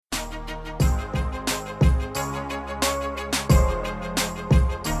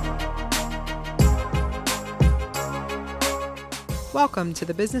Welcome to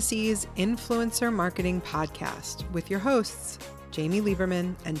the Business Ease Influencer Marketing Podcast with your hosts, Jamie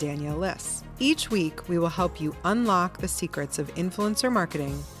Lieberman and Danielle Liss. Each week, we will help you unlock the secrets of influencer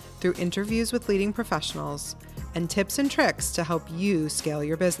marketing through interviews with leading professionals and tips and tricks to help you scale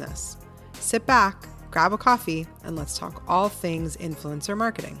your business. Sit back, grab a coffee, and let's talk all things influencer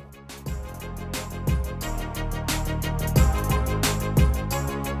marketing.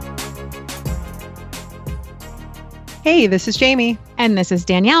 Hey, this is Jamie. And this is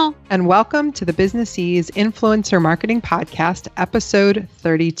Danielle. And welcome to the Business Ease Influencer Marketing Podcast, episode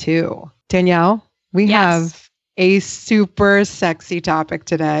 32. Danielle, we have a super sexy topic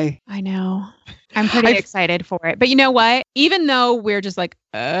today. I know. I'm pretty excited for it. But you know what? Even though we're just like,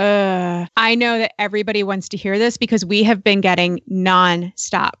 I know that everybody wants to hear this because we have been getting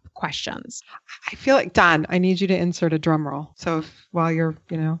non-stop questions. I feel like, Don, I need you to insert a drum roll. So while you're,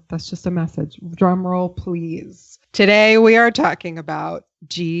 that's just a message. Drum roll, please. Today, we are talking about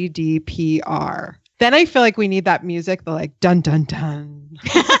GDPR. Then I feel like we need that music, the like, dun, dun, dun.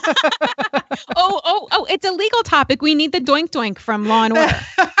 Oh, it's a legal topic. We need the doink doink from Law and Order.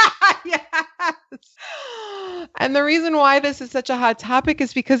 Yes. And the reason why this is such a hot topic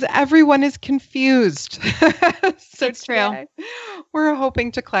is because everyone is confused. So it's true. We're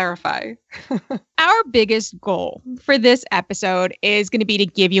hoping to clarify. Our biggest goal for this episode is going to be to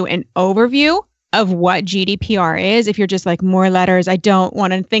give you an overview of what GDPR is. If you're just like, more letters, I don't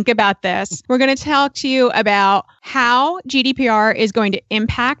want to think about this. We're going to talk to you about how GDPR is going to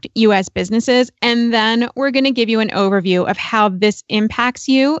impact U.S. businesses. And then we're going to give you an overview of how this impacts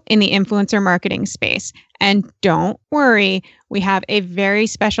you in the influencer marketing space. And don't worry, we have a very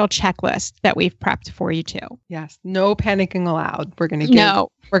special checklist that we've prepped for you too. Yes, no panicking allowed. We're going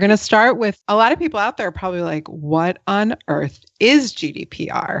to start with, a lot of people out there are probably like, what on earth is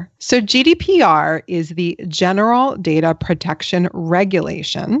GDPR? So GDPR is the General Data Protection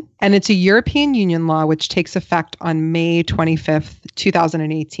Regulation, and it's a European Union law which takes effect on May 25th,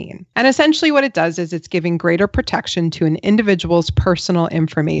 2018. And essentially what it does is it's giving greater protection to an individual's personal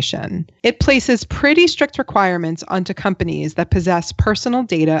information. It places pretty strict requirements onto companies that possess personal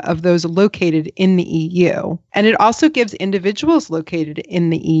data of those located in the EU. And it also gives individuals located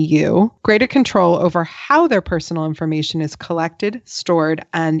in the EU greater control over how their personal information is collected, stored,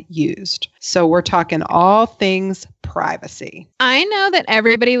 and used. So we're talking all things privacy. I know that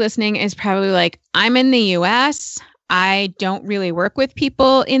everybody listening is probably like, I'm in the US. I don't really work with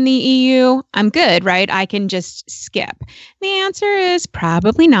people in the EU. I'm good, right? I can just skip. The answer is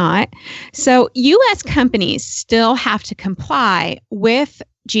probably not. So US companies still have to comply with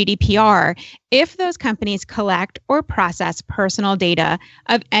GDPR if those companies collect or process personal data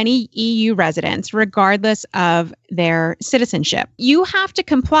of any EU residents, regardless of their citizenship. You have to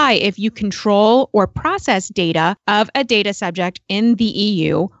comply if you control or process data of a data subject in the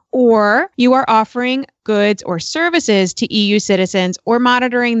EU, or you are offering goods or services to EU citizens or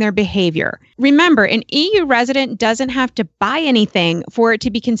monitoring their behavior. Remember, an EU resident doesn't have to buy anything for it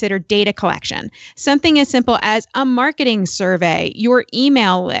to be considered data collection. Something as simple as a marketing survey, your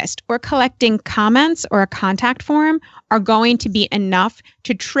email list, or collecting comments or a contact form are going to be enough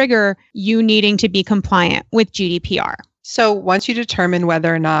to trigger you needing to be compliant with GDPR. So once you determine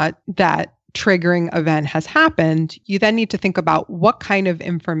whether or not that triggering event has happened, you then need to think about what kind of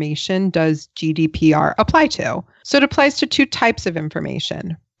information does GDPR apply to. So it applies to two types of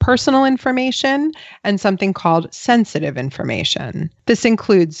information: personal information and something called sensitive information. This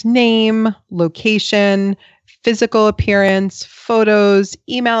includes name, location, physical appearance, photos,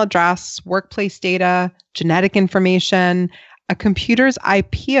 email address, workplace data, genetic information, a computer's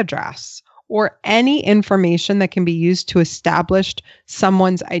IP address, or any information that can be used to establish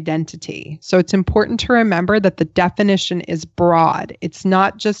someone's identity. So it's important to remember that the definition is broad. It's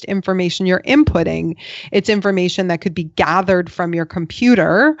not just information you're inputting. It's information that could be gathered from your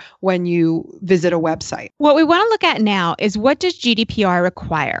computer when you visit a website. What we want to look at now is, what does GDPR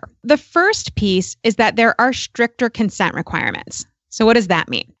require? The first piece is that there are stricter consent requirements. So what does that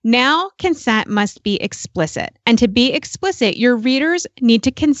mean? Now, consent must be explicit. And to be explicit, your readers need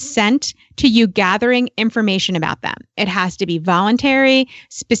to consent to you gathering information about them. It has to be voluntary,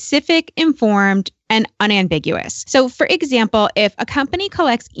 specific, informed, and unambiguous. So for example, if a company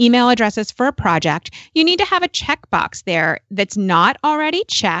collects email addresses for a project, you need to have a checkbox there that's not already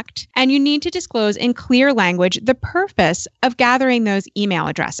checked, and you need to disclose in clear language the purpose of gathering those email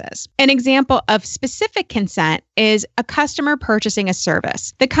addresses. An example of specific consent is a customer purchasing a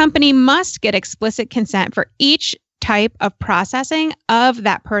service. The company must get explicit consent for each type of processing of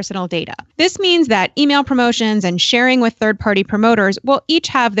that personal data. This means that email promotions and sharing with third-party promoters will each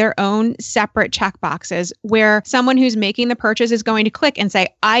have their own separate checkboxes where someone who's making the purchase is going to click and say,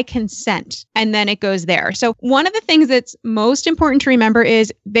 I consent, and then it goes there. So one of the things that's most important to remember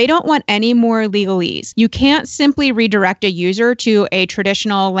is they don't want any more legalese. You can't simply redirect a user to a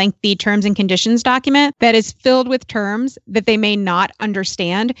traditional lengthy terms and conditions document that is filled with terms that they may not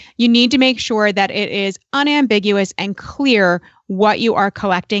understand. You need to make sure that it is unambiguous and clear what you are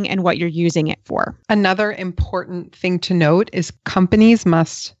collecting and what you're using it for. Another important thing to note is companies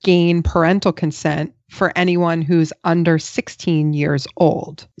must gain parental consent for anyone who's under 16 years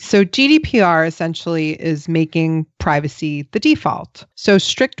old. So GDPR essentially is making privacy the default. So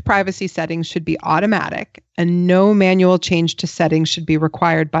strict privacy settings should be automatic and no manual change to settings should be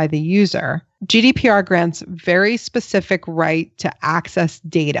required by the user. GDPR grants very specific right to access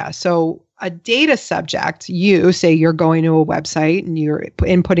data. So a data subject, you say you're going to a website and you're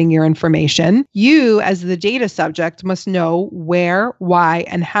inputting your information. You, as the data subject, must know where, why,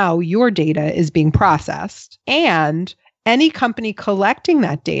 and how your data is being processed. And any company collecting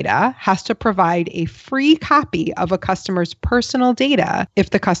that data has to provide a free copy of a customer's personal data if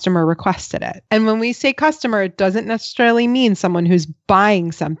the customer requested it. And when we say customer, it doesn't necessarily mean someone who's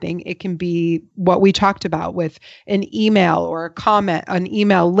buying something. It can be what we talked about with an email or a comment, an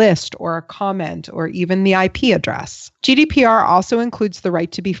email list or a comment, or even the IP address. GDPR also includes the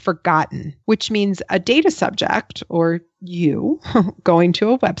right to be forgotten, which means a data subject, or you going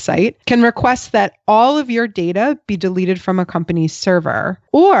to a website, can request that all of your data be deleted from a company's server,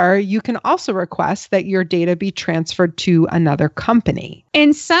 or you can also request that your data be transferred to another company.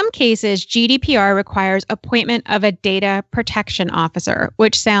 In some cases, GDPR requires appointment of a data protection officer,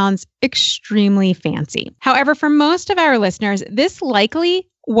 which sounds extremely fancy. However, for most of our listeners, this likely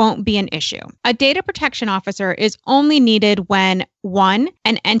won't be an issue. A data protection officer is only needed when, one,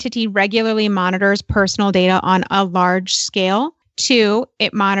 an entity regularly monitors personal data on a large scale. Two,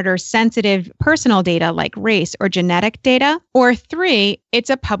 it monitors sensitive personal data like race or genetic data. Or three, it's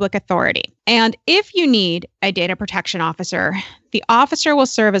a public authority. And if you need a data protection officer, the officer will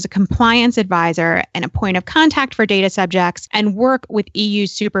serve as a compliance advisor and a point of contact for data subjects and work with EU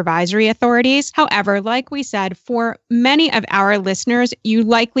supervisory authorities. However, like we said, for many of our listeners, you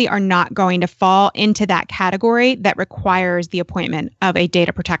likely are not going to fall into that category that requires the appointment of a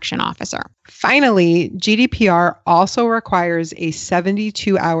data protection officer. Finally, GDPR also requires a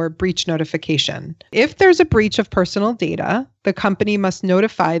 72-hour breach notification. If there's a breach of personal data, the company must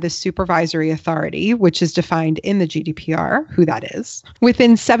notify the supervisory authority, which is defined in the GDPR, who that is,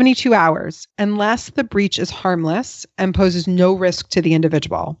 within 72 hours, unless the breach is harmless and poses no risk to the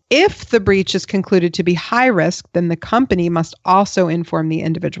individual. If the breach is concluded to be high risk, then the company must also inform the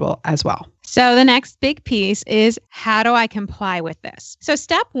individual as well. So the next big piece is, how do I comply with this? So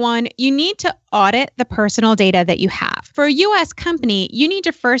step one, you need to audit the personal data that you have. For a U.S. company, you need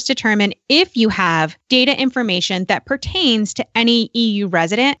to first determine if you have data information that pertains to any EU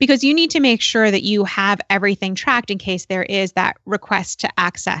resident, because you need to make sure that you have everything tracked in case there is that request to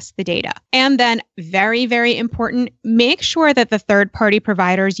access the data. And then very, very important, make sure that the third-party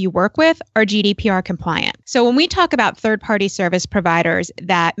providers you work with are GDPR compliant. So when we talk about third-party service providers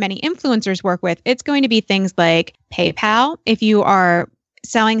that many influencers work with, it's going to be things like PayPal. If you are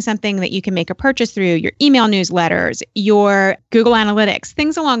selling something that you can make a purchase through, your email newsletters, your Google Analytics,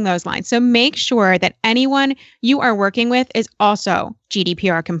 things along those lines. So make sure that anyone you are working with is also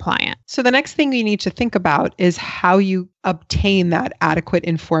GDPR compliant. So the next thing you need to think about is how you obtain that adequate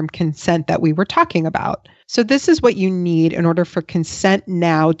informed consent that we were talking about. So this is what you need in order for consent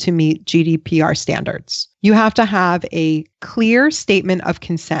now to meet GDPR standards. You have to have a clear statement of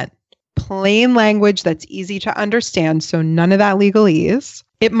consent. Plain language that's easy to understand, so none of that legalese.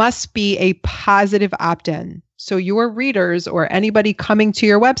 It must be a positive opt-in. So your readers or anybody coming to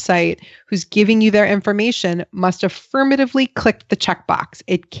your website who's giving you their information must affirmatively click the checkbox.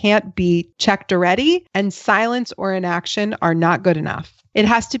 It can't be checked already, and silence or inaction are not good enough. It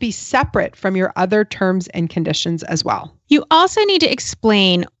has to be separate from your other terms and conditions as well. You also need to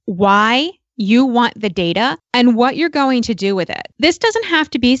explain why you want the data and what you're going to do with it. This doesn't have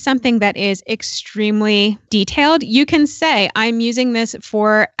to be something that is extremely detailed. You can say, I'm using this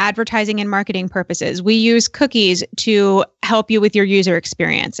for advertising and marketing purposes. We use cookies to help you with your user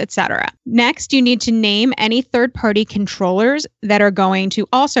experience, etc. Next, you need to name any third-party controllers that are going to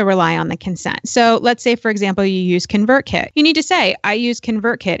also rely on the consent. So let's say, for example, you use ConvertKit. You need to say, I use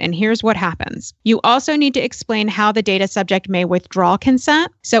ConvertKit, and here's what happens. You also need to explain how the data subject may withdraw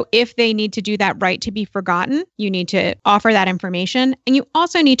consent. So if they need to do do that right to be forgotten. You need to offer that information. And you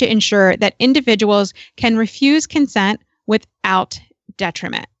also need to ensure that individuals can refuse consent without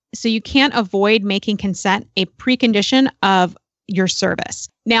detriment. So you can't avoid making consent a precondition of your service.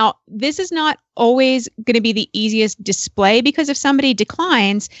 Now, this is not always going to be the easiest display because if somebody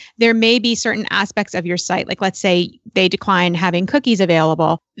declines, there may be certain aspects of your site, like let's say they decline having cookies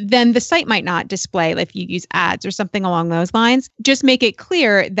available, then the site might not display if you use ads or something along those lines. Just make it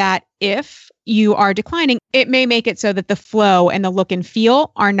clear that if you are declining, it may make it so that the flow and the look and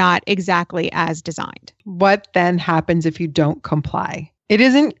feel are not exactly as designed. What then happens if you don't comply? It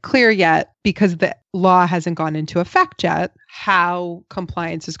isn't clear yet because the law hasn't gone into effect yet how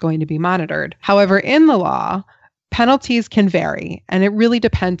compliance is going to be monitored. However, in the law, penalties can vary, and it really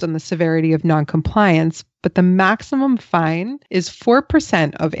depends on the severity of noncompliance, but the maximum fine is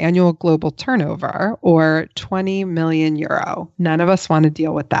 4% of annual global turnover, or 20 million euro. None of us want to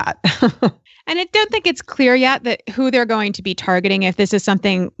deal with that. And I don't think it's clear yet that who they're going to be targeting, if this is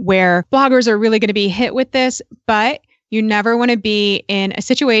something where bloggers are really going to be hit with this, but you never want to be in a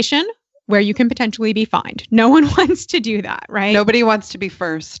situation where you can potentially be fined. No one wants to do that, right? Nobody wants to be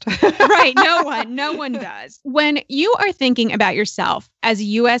first. Right. No one does. When you are thinking about yourself as a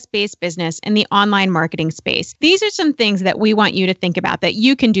US-based business in the online marketing space, these are some things that we want you to think about that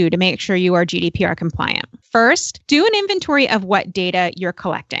you can do to make sure you are GDPR compliant. First, do an inventory of what data you're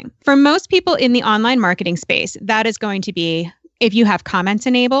collecting. For most people in the online marketing space, that is going to be if you have comments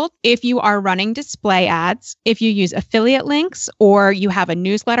enabled, if you are running display ads, if you use affiliate links or you have a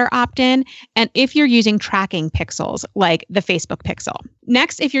newsletter opt-in, and if you're using tracking pixels like the Facebook pixel.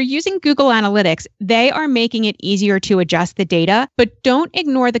 Next, if you're using Google Analytics, they are making it easier to adjust the data, but don't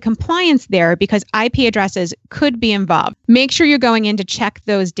ignore the compliance there because IP addresses could be involved. Make sure you're going in to check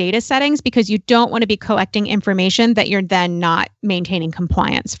those data settings because you don't want to be collecting information that you're then not maintaining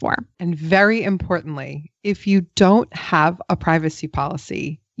compliance for. And very importantly, if you don't have a privacy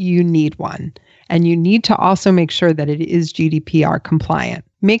policy, you need one. And you need to also make sure that it is GDPR compliant.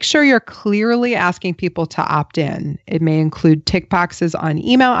 Make sure you're clearly asking people to opt in. It may include tick boxes on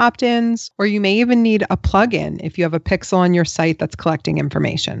email opt-ins, or you may even need a plugin if you have a pixel on your site that's collecting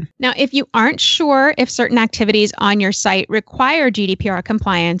information. Now, if you aren't sure if certain activities on your site require GDPR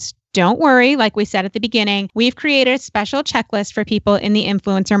compliance, don't worry. Like we said at the beginning, we've created a special checklist for people in the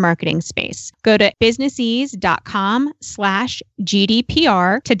influencer marketing space. Go to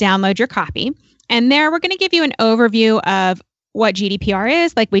businessease.com/GDPR to download your copy. And there we're going to give you an overview of what GDPR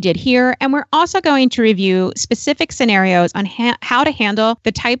is, like we did here. And we're also going to review specific scenarios on how to handle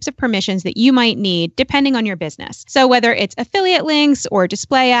the types of permissions that you might need depending on your business. So whether it's affiliate links or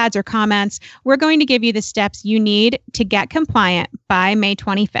display ads or comments, we're going to give you the steps you need to get compliant by May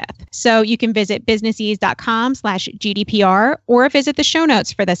 25th. So you can visit businessease.com/GDPR or visit the show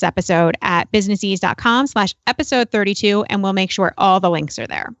notes for this episode at businessease.com/episode 32, and we'll make sure all the links are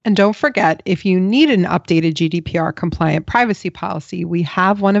there. And don't forget, if you need an updated GDPR compliant privacy policy, we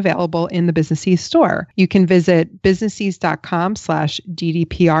have one available in the Business Ease store. You can visit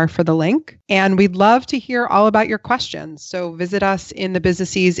businessease.com/GDPR for the link. And we'd love to hear all about your questions. So visit us in the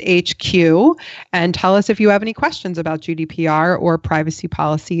Business Ease HQ and tell us if you have any questions about GDPR or privacy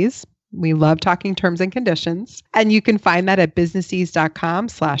policies. We love talking terms and conditions. And you can find that at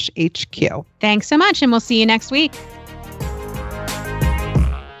businessease.com/HQ. Thanks so much, and we'll see you next week.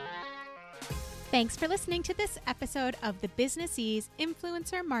 Thanks for listening to this episode of the Business Ease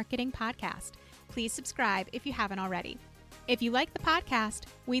Influencer Marketing Podcast. Please subscribe if you haven't already. If you like the podcast,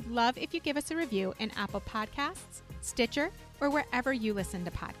 we'd love if you give us a review in Apple Podcasts, Stitcher, or wherever you listen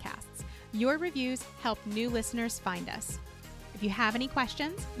to podcasts. Your reviews help new listeners find us. If you have any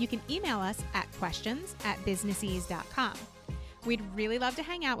questions, you can email us at questions@businessease.com. We'd really love to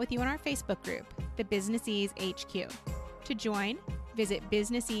hang out with you in our Facebook group, the Business Ease HQ. To join, visit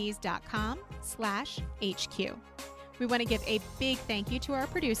businessease.com/HQ. We want to give a big thank you to our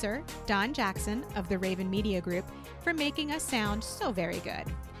producer, Don Jackson of the Raven Media Group, for making us sound so very good.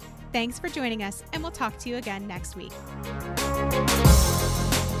 Thanks for joining us, and we'll talk to you again next week.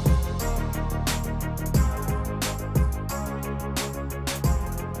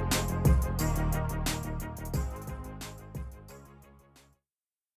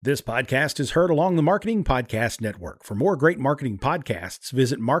 This podcast is heard along the Marketing Podcast Network. For more great marketing podcasts,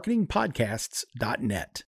 visit marketingpodcasts.net.